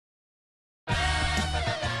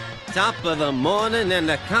Top of the morning and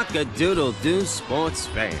the cock-a-doodle-doo, sports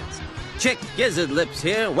fans. Chick Gizzardlips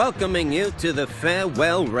here, welcoming you to the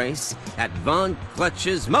farewell race at Von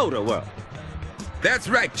Clutch's Motor World. That's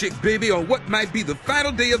right, Chick baby. On what might be the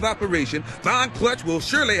final day of operation, Von Clutch will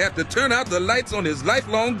surely have to turn out the lights on his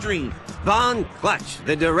lifelong dream. Von Clutch,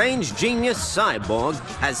 the deranged genius cyborg,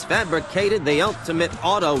 has fabricated the ultimate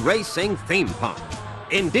auto racing theme park.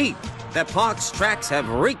 Indeed, the park's tracks have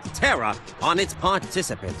wreaked terror on its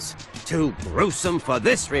participants. Too gruesome for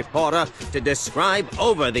this reporter to describe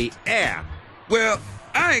over the air. Well,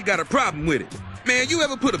 I ain't got a problem with it. Man, you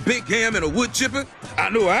ever put a big ham in a wood chipper? I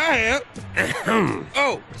know I have.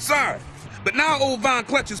 Oh, sorry. But now old Von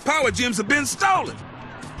Clutch's power gems have been stolen.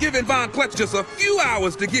 Giving Von Clutch just a few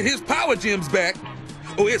hours to get his power gems back.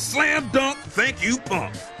 Oh, it's slam dunk, thank you,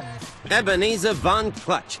 punk. Ebenezer Von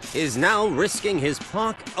Clutch is now risking his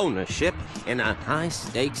park ownership in a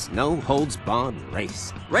high-stakes, no-holds-barred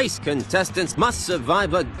race. Race contestants must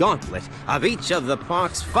survive a gauntlet of each of the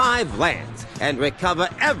park's 5 lands and recover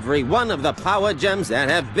every one of the power gems that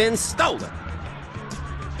have been stolen.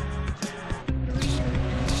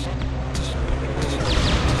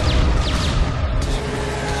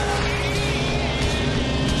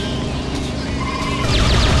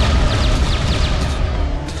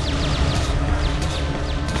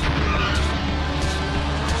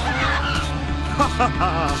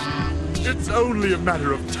 It's only a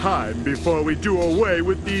matter of time before we do away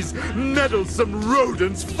with these meddlesome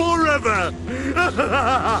rodents forever!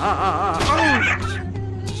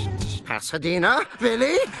 Pasadena,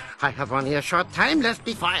 Billy? I have only a short time left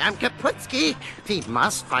before I am Kaputski. We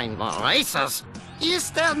must find more racers.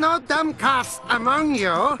 Is there no dumb calves among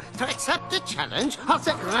you to accept the challenge of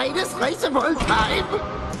the greatest race of all time?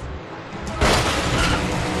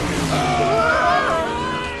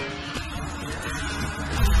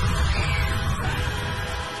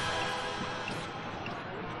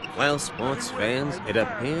 Well, sports fans, it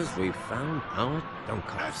appears we've found our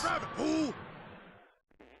dunkers.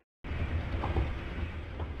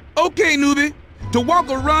 Okay, newbie. To walk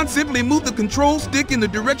or run, simply move the control stick in the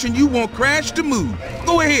direction you want Crash to move.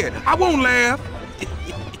 Go ahead, I won't laugh.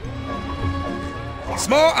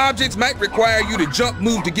 Small objects might require you to jump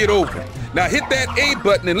move to get over. Now hit that A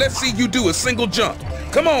button and let's see you do a single jump.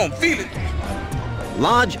 Come on, feel it.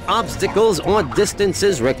 Large obstacles or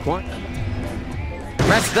distances require...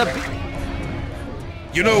 Press the...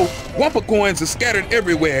 You know, Wumpa coins are scattered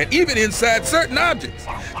everywhere, even inside certain objects.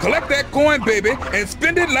 Collect that coin, baby, and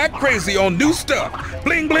spend it like crazy on new stuff.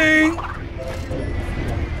 Bling, bling!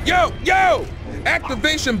 Yo, yo!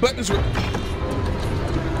 Activation buttons...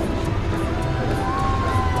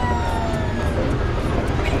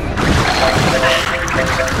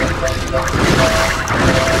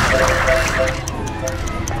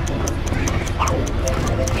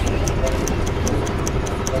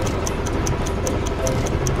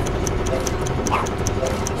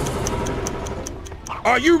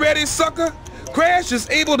 Are you ready, sucker? Crash is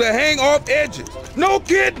able to hang off edges. No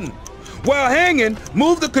kidding. While hanging,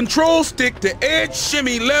 move the control stick to edge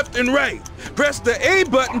shimmy left and right. Press the A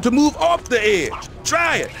button to move off the edge.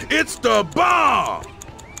 Try it. It's the bomb.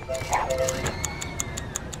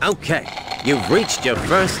 Okay, you've reached your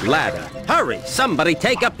first ladder. Hurry, somebody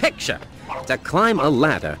take a picture. To climb a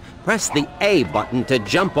ladder, press the A button to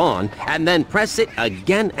jump on, and then press it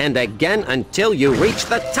again and again until you reach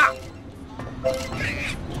the top.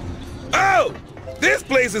 Oh! This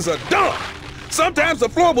place is a dump! Sometimes the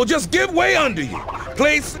floor will just give way under you.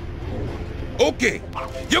 Place... Okay,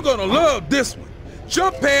 you're gonna love this one.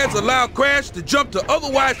 Jump pads allow Crash to jump to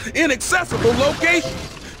otherwise inaccessible locations.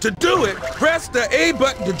 To do it, press the A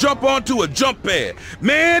button to jump onto a jump pad.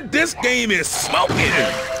 Man, this game is smoking!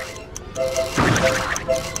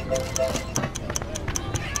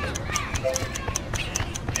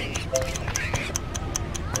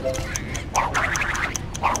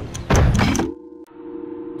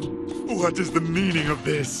 What is the meaning of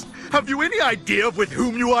this? Have you any idea with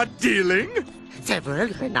whom you are dealing? The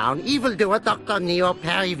world-renowned evildoer Dr. Neo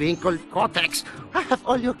Periwinkle Cortex. I have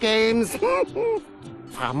all your games.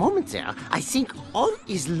 For a moment there, I think all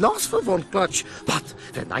is lost for Von Clutch. But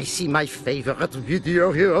when I see my favorite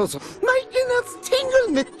video heroes, my innards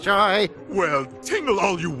tingle with joy. Well, tingle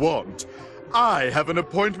all you want. I have an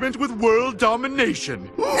appointment with world domination.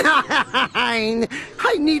 Nein!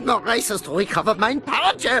 I need more racers to recover my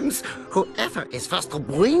power gems. Whoever is first to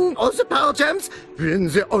bring all the power gems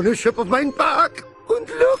wins the ownership of my park. And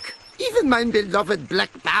look, even my beloved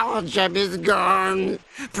black power gem is gone.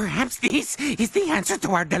 Perhaps this is the answer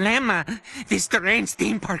to our dilemma. This deranged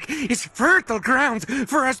theme park is fertile ground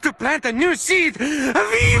for us to plant a new seed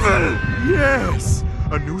of evil. Yes,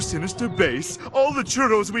 A new sinister base, all the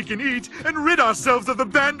churros we can eat, and rid ourselves of the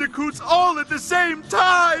bandicoots all at the same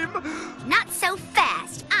time! Not so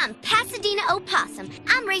fast. I'm Pasadena Opossum.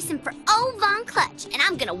 I'm racing for old Von Clutch, and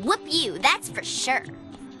I'm gonna whoop you, that's for sure.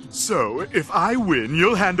 So, if I win,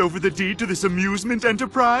 you'll hand over the deed to this amusement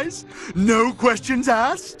enterprise? No questions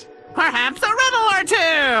asked? Perhaps a riddle or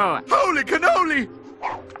two! Holy cannoli!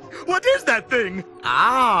 What is that thing?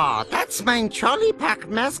 Ah, that's my Trolley Pack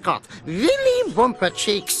mascot, Willy Wumper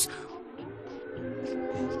Cheeks.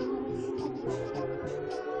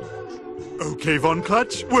 Okay, Von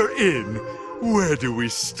Clutch, we're in. Where do we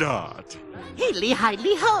start?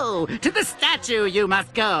 Hey-lee-hi-lee-ho! To the statue you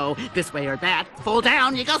must go. This way or that. Fall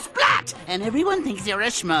down, you go splat! And everyone thinks you're a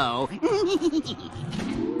schmo.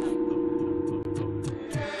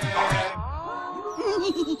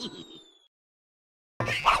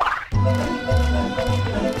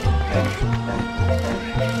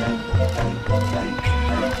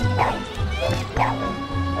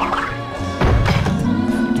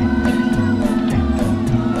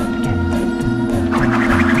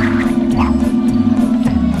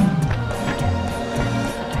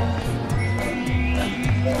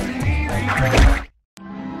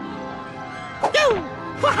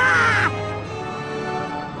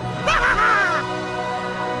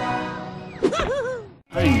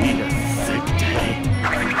 I need a sick day.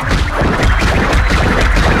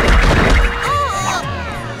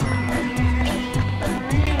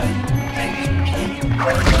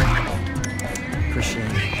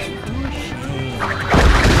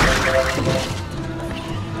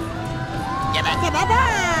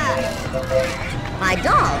 My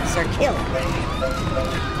dogs are killing me.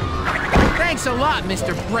 Thanks a lot,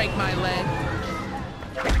 Mr. Break My Leg.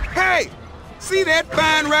 Hey! See that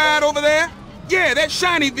fine ride over there? Yeah, that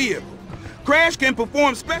shiny vehicle. Crash can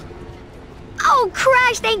perform special... Oh,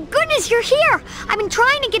 Crash, thank goodness you're here! I've been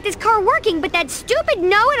trying to get this car working, but that stupid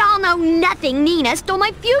know-it-all-know-nothing Nina stole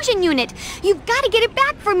my fusion unit. You've got to get it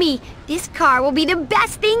back for me. This car will be the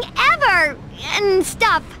best thing ever! And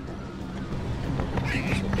stuff.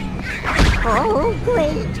 Oh,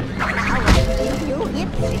 great. Now I give you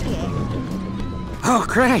hips again. Oh,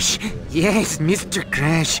 Crash. Yes, Mr.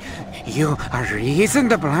 Crash. You are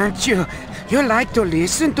reasonable, aren't you? You like to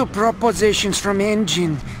listen to propositions from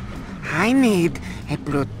engine. I need a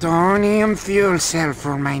plutonium fuel cell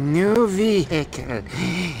for my new vehicle.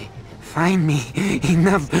 Find me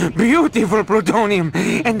enough beautiful plutonium,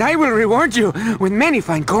 and I will reward you with many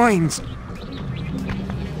fine coins.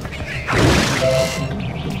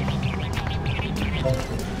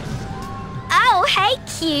 Oh, hey,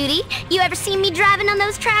 cutie. You ever seen me driving on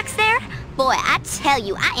those tracks there? Boy, I tell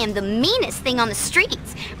you, I am the meanest thing on the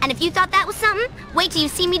streets. And if you thought that was something, wait till you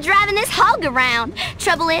see me driving this hog around.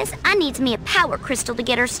 Trouble is, I needs me a power crystal to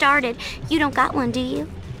get her started. You don't got one, do you?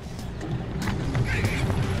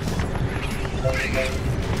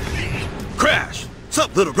 Crash!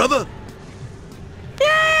 Sup, little brother?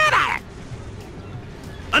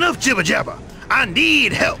 Enough jibber jabber. I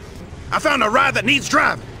need help. I found a ride that needs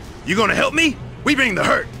driving. You gonna help me? We bring the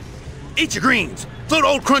hurt. Eat your greens. Float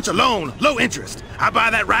old Crunch alone, low interest. I buy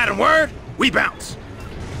that ride and word, we bounce.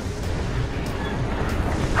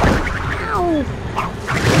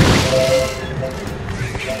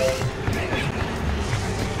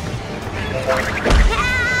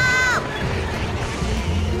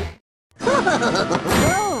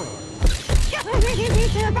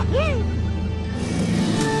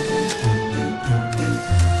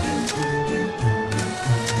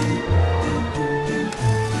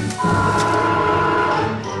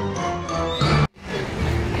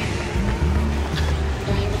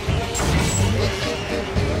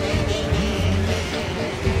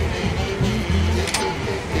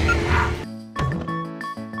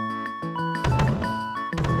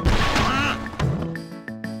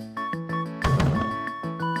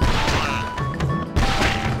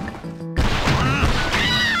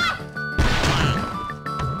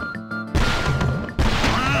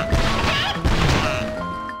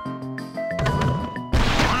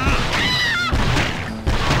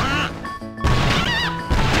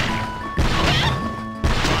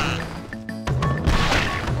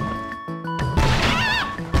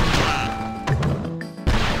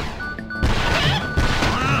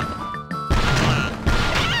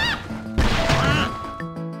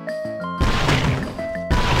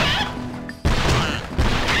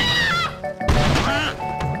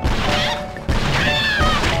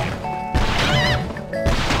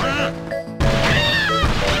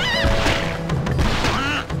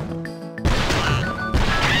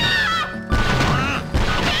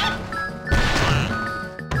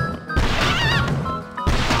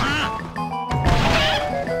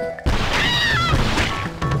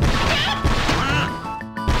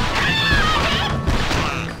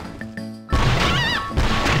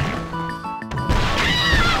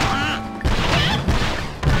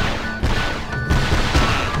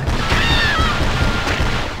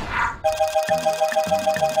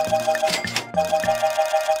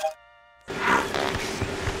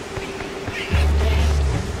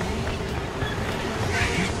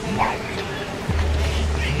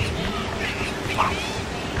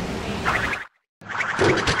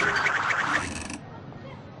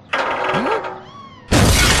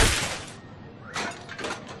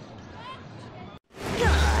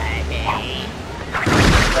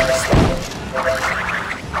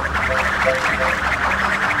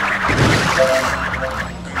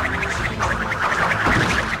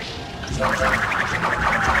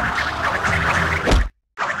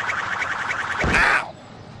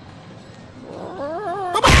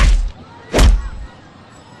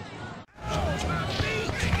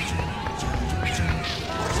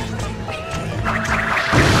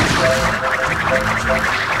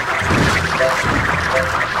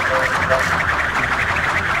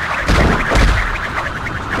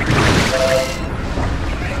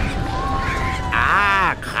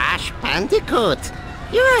 Bandicoot.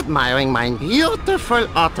 You're admiring my beautiful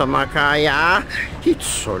automaker, yeah? It's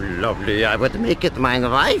so lovely, I would make it my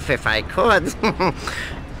wife if I could.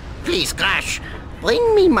 Please, Crash,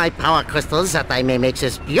 bring me my power crystals that I may make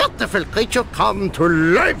this beautiful creature come to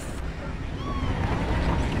life.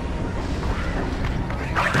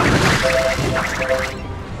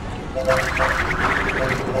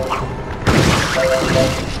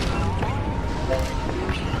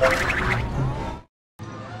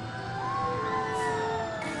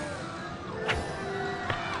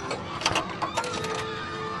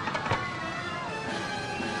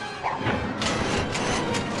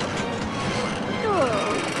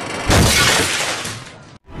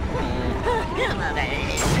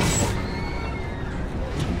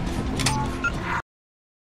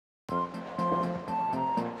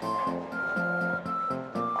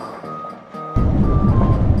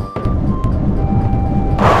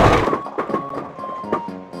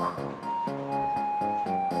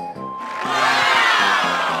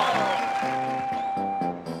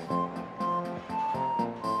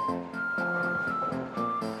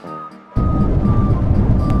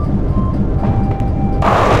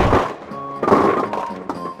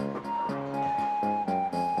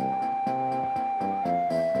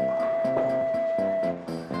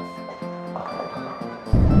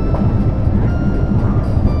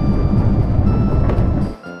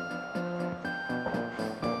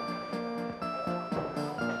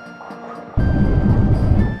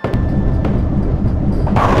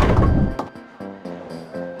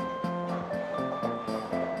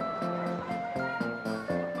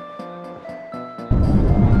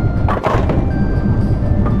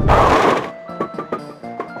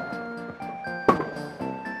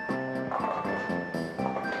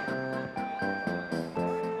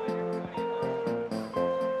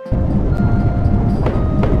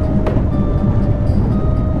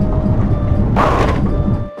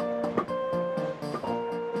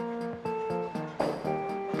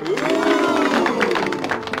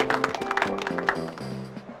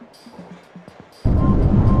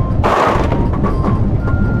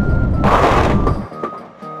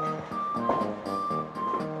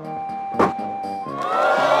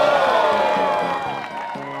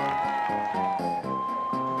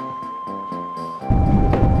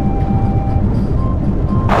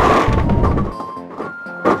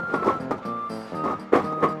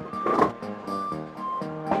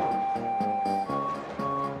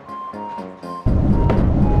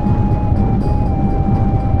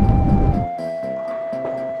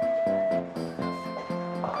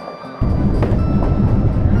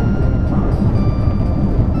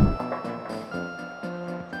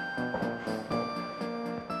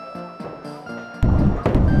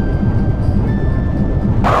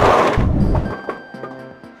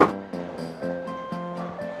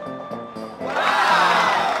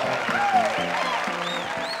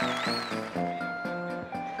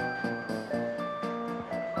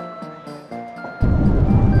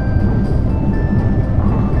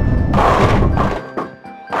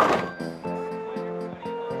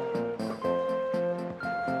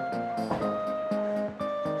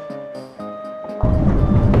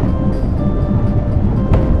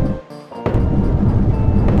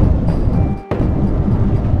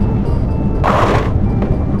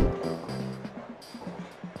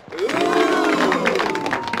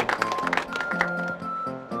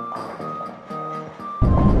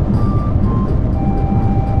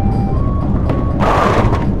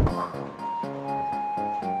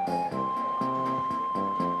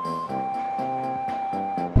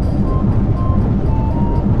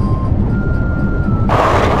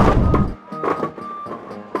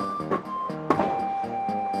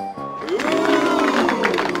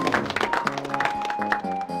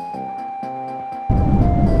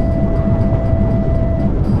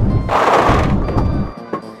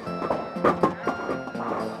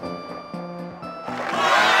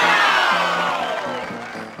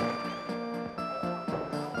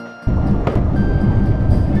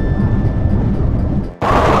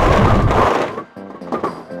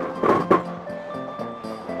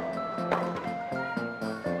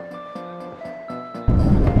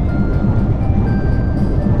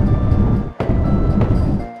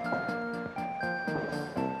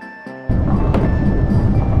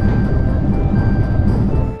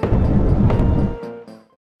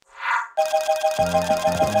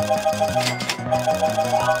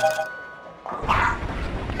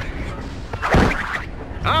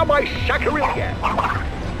 Ah, my sacrilege!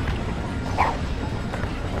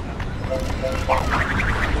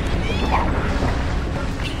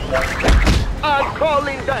 I'm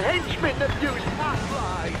calling the henchmen that use my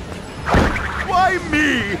life. Why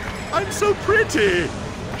me? I'm so pretty!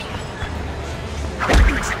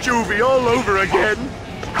 It's Juvie all over again!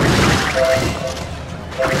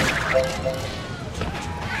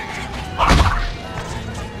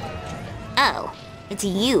 Oh, it's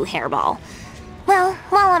you, Hairball. Well,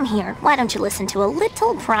 while I'm here, why don't you listen to a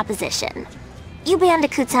little proposition? You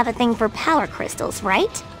bandicoots have a thing for power crystals,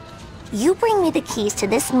 right? You bring me the keys to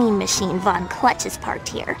this mean machine Von Clutch is parked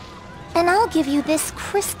here, and I'll give you this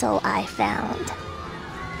crystal I found.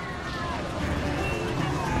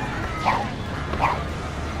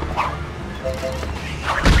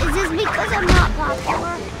 Is this because I'm not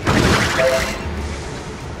popular?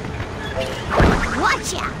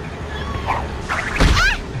 Watch out!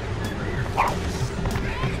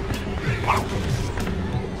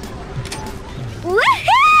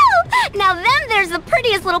 Woohoo! Now there's the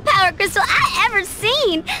prettiest little power crystal I ever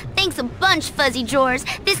seen! Thanks a bunch, Fuzzy Drawers.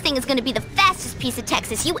 This thing is gonna be the fastest piece of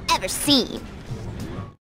Texas you ever seen.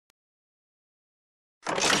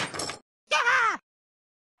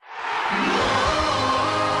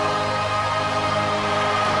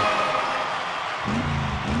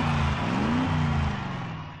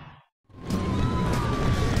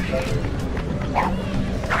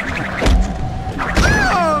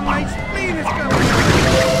 Oh, my speed is going!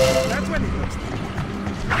 That's what it looks like.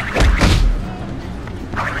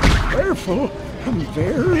 Careful, I'm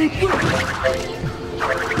very good.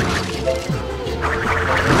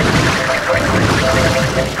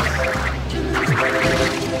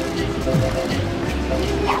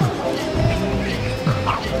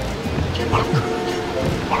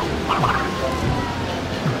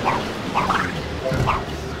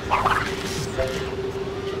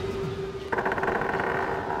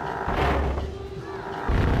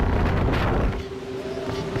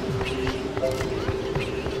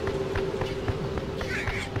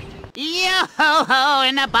 Yo-ho-ho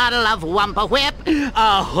in a bottle of Wumpa Whip.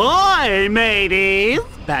 Ahoy, mateys!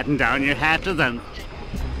 Batten down your hatches and...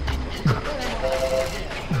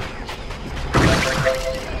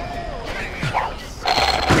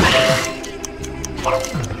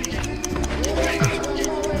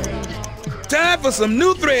 Time for some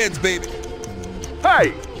new threads, baby.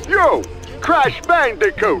 Hey, you! Crash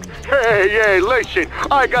Bandicoot! Hey, listen,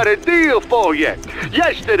 I got a deal for you.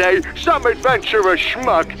 Yesterday, some adventurer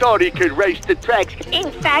schmuck thought he could race the tracks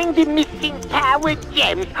and find the missing power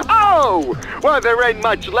gems. Oh! Well, there ain't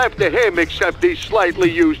much left of him except these slightly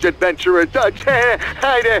used adventurer duds.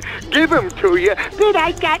 I'd give them to you, but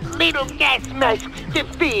I got little gas masks to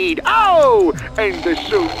feed. Oh! And the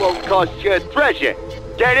suit won't cost you a treasure.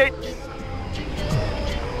 Get it?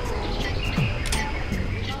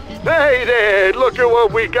 Hey there, look at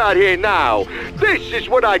what we got here now. This is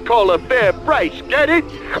what I call a fair price, get it?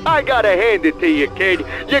 I gotta hand it to you, kid.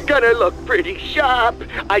 You're gonna look pretty sharp.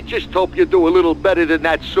 I just hope you do a little better than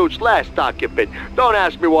that suit's last occupant. Don't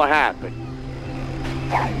ask me what happened.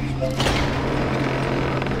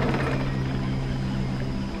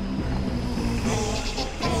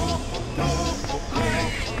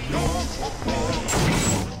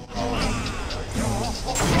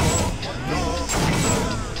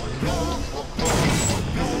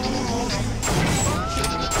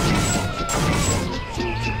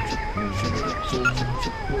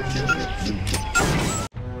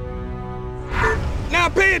 Now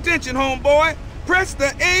pay attention, homeboy. Press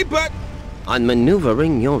the A button. On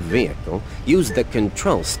maneuvering your vehicle, use the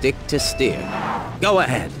control stick to steer. Go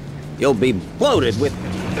ahead. You'll be bloated with...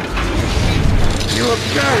 You'll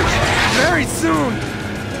go very soon.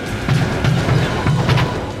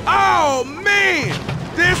 Oh, man!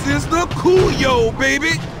 This is the Coolio,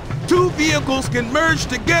 baby! Two vehicles can merge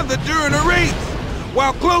together during a race.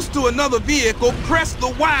 While close to another vehicle, press the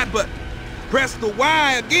Y button. Press the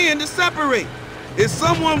Y again to separate. If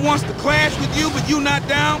someone wants to clash with you but you're not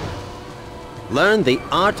down, Learn the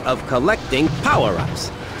art of collecting power-ups.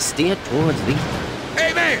 Steer towards the...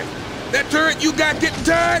 Hey man, that turret you got getting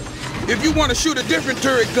tired? If you want to shoot a different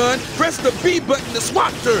turret gun, press the B button to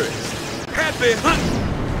swap turrets. Happy hunting!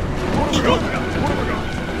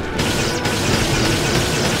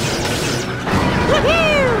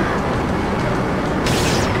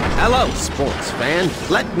 Hello, sports fan.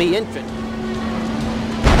 Let me introduce...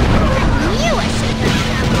 You are super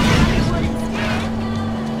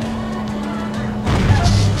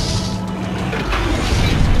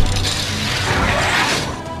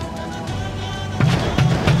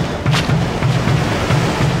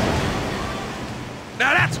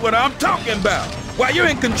Now that's what I'm talking about. While you're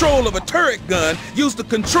in control of a turret gun, use the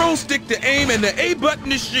control stick to aim and the A button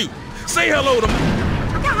to shoot. Say hello to...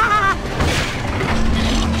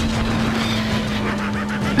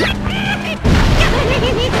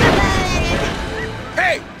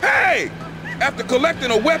 Hey! Hey! After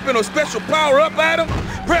collecting a weapon or special power-up item,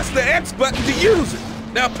 press the X button to use it.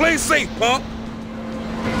 Now play safe, punk.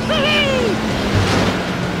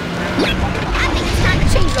 I think it's time to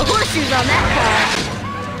change the horseshoes on that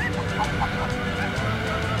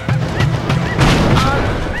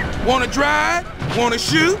car. Wanna drive? Wanna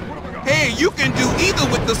shoot? Hey, you can do either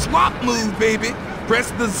with the swap move, baby.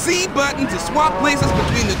 Press the Z button to swap places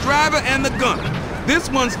between the driver and the gunner.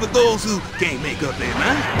 This one's for those who can't make up their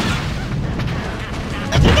mind.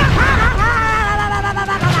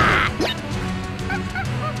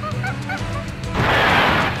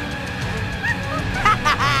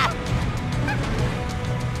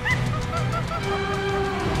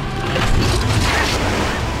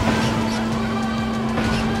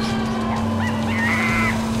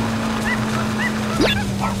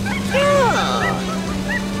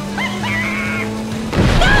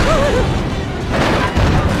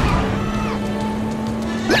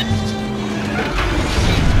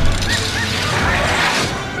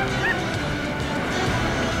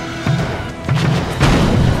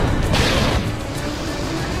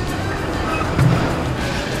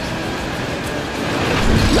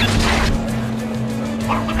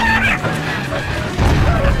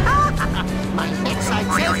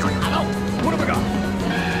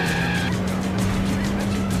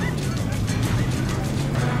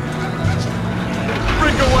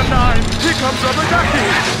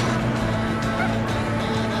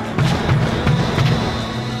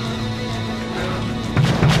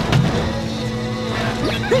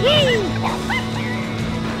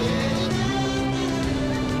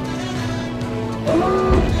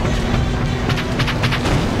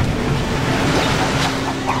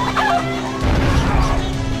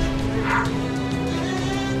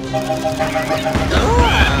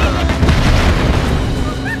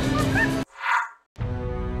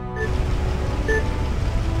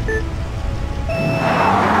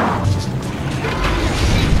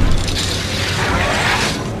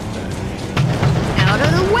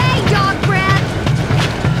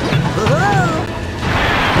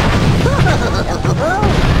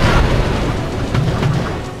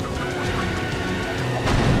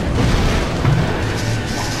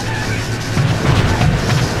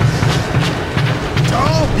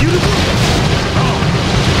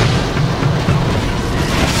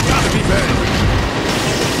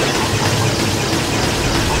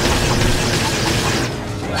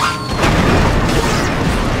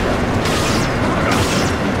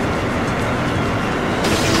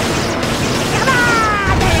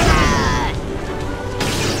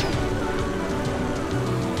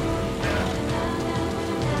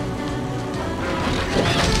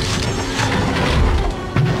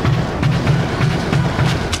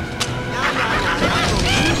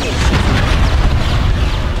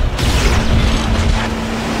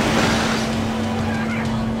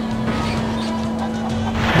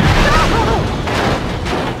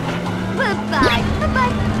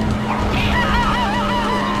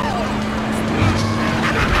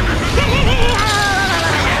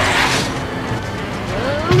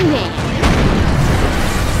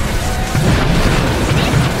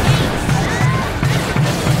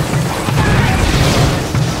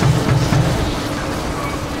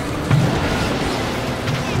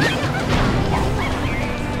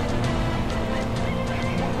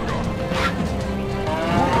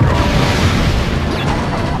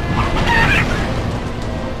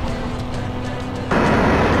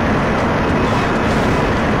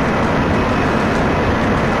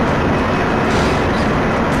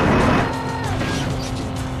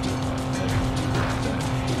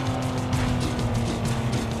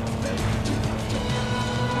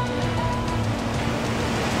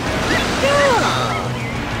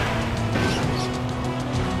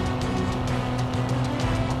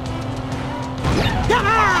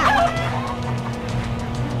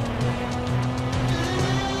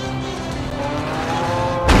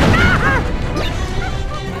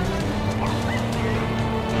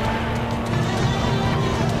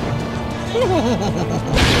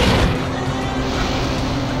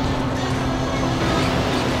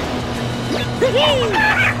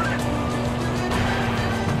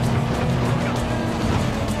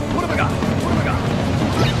 What have I got? What have I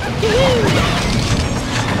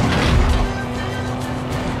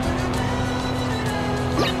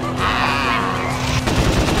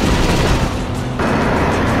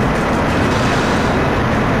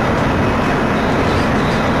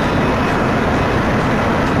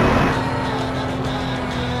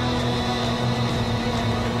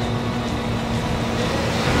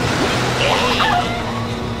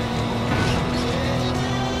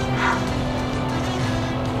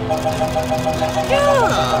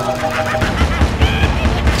Yeah.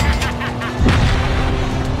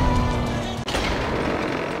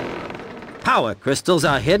 Power crystals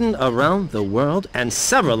are hidden around the world, and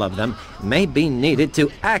several of them may be needed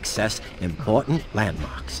to access important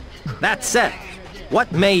landmarks. That said,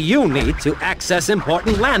 what may you need to access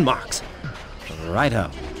important landmarks?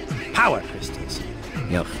 Righto. Power crystals.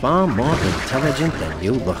 You're far more intelligent than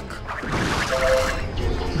you look.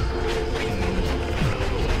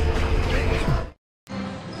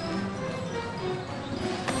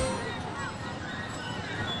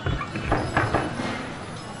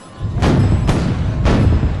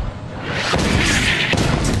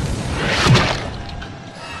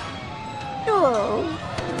 Oh.